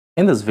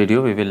In this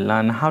video, we will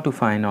learn how to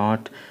find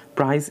out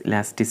price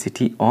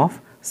elasticity of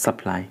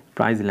supply.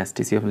 Price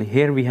elasticity of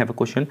here we have a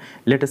question.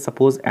 Let us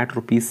suppose at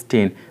rupees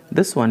 10.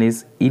 This one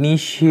is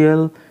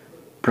initial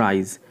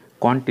price.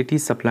 Quantity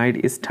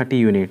supplied is 30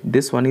 unit.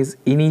 This one is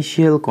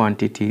initial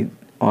quantity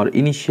or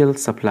initial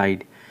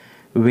supplied.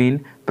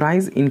 When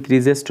price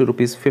increases to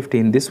rupees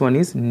 15, this one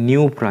is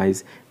new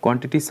price.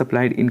 Quantity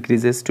supplied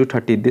increases to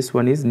 30. This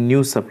one is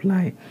new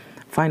supply.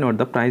 Find out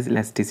the price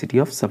elasticity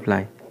of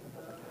supply.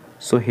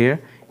 So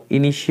here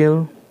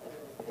initial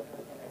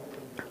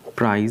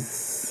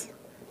price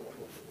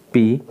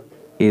P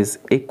is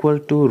equal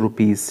to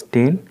rupees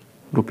 10.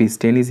 Rupees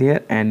 10 is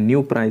here and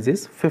new price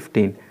is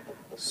 15.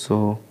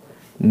 So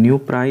new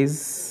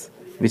price,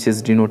 which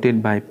is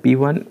denoted by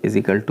P1, is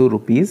equal to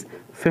rupees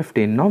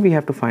 15. Now we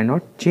have to find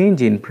out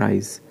change in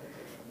price.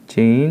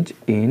 Change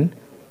in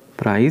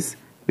price,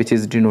 which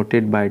is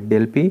denoted by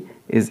del P,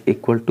 is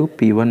equal to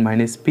P1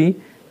 minus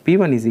P.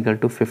 P1 is equal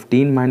to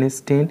 15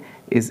 minus 10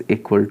 is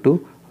equal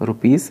to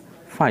rupees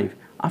 5.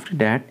 After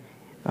that,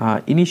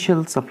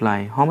 initial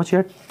supply, how much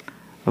yet?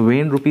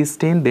 When rupees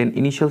 10, then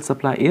initial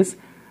supply is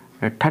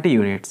 30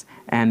 units,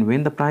 and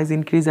when the price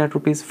increase at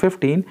rupees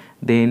 15,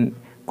 then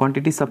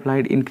quantity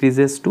supplied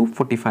increases to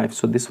 45.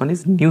 So this one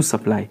is new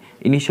supply.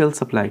 Initial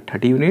supply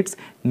 30 units,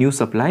 new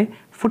supply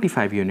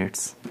 45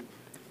 units.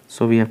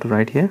 So we have to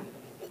write here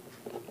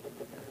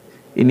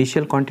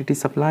initial quantity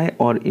supply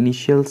or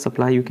initial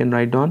supply, you can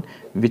write down,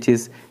 which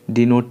is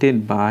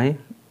denoted by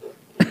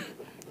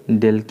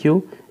del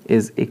Q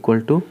is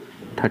equal to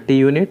 30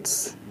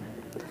 units,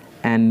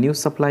 and new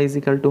supply is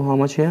equal to how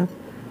much here?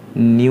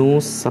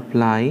 New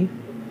supply,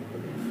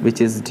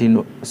 which is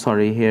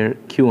here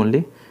Q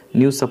only.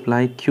 New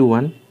supply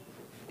Q1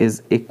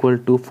 is equal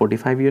to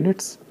 45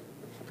 units.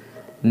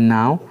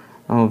 Now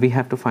we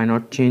have to find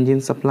out change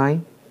in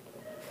supply.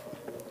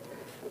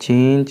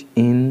 Change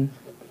in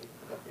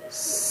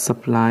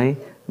supply,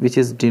 which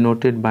is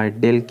denoted by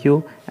del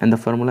Q, and the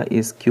formula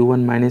is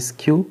Q1 minus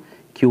Q.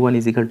 Q1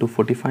 is equal to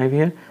 45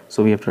 here,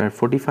 so we have to write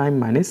 45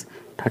 minus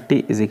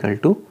 30 is equal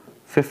to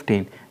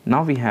 15.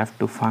 Now we have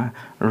to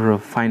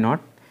find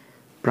out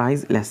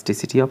price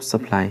elasticity of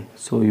supply.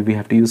 So we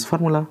have to use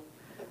formula.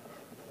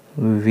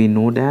 We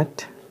know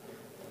that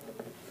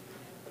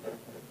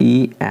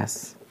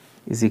ES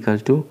is equal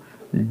to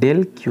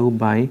del Q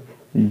by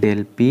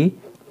del P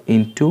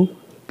into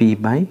P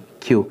by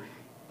Q.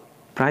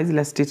 Price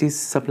elasticity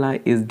supply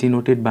is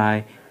denoted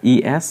by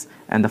ES,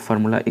 and the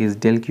formula is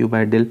del Q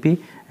by del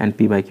P and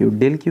P by Q.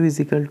 Del Q is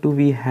equal to,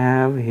 we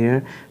have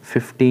here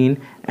 15,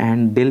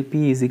 and del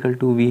P is equal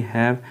to, we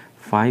have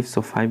 5.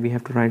 So 5 we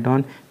have to write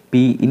down.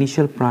 P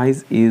initial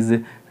price is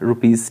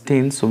rupees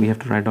 10, so we have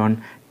to write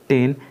down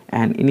 10,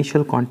 and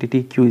initial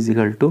quantity Q is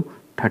equal to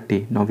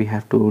 30. Now we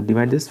have to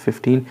divide this.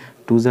 15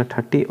 2s are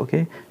 30,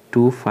 okay, 2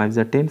 5s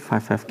are 10,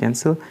 5 5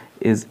 cancel,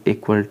 is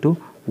equal to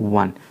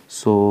 1.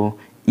 So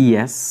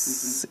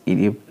ES,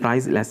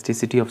 price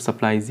elasticity of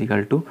supply, is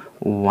equal to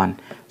 1.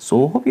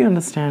 So hope you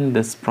understand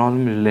this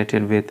problem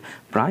related with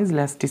price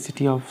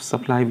elasticity of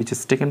supply, which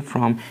is taken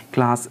from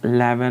class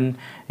 11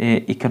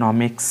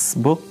 economics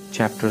book,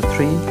 chapter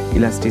 3,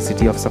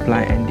 elasticity of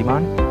supply and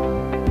demand.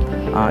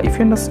 If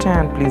you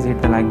understand, please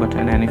hit the like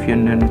button, and if you're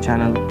new to the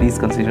channel, please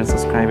consider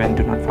subscribe, and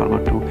do not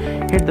forget to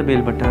hit the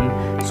bell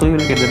button so you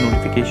will get the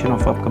notification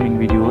of upcoming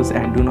videos,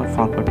 and do not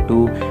forget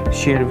to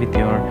share with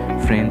your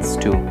friends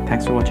too.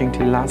 Thanks for watching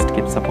till last.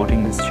 Keep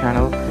supporting this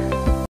channel.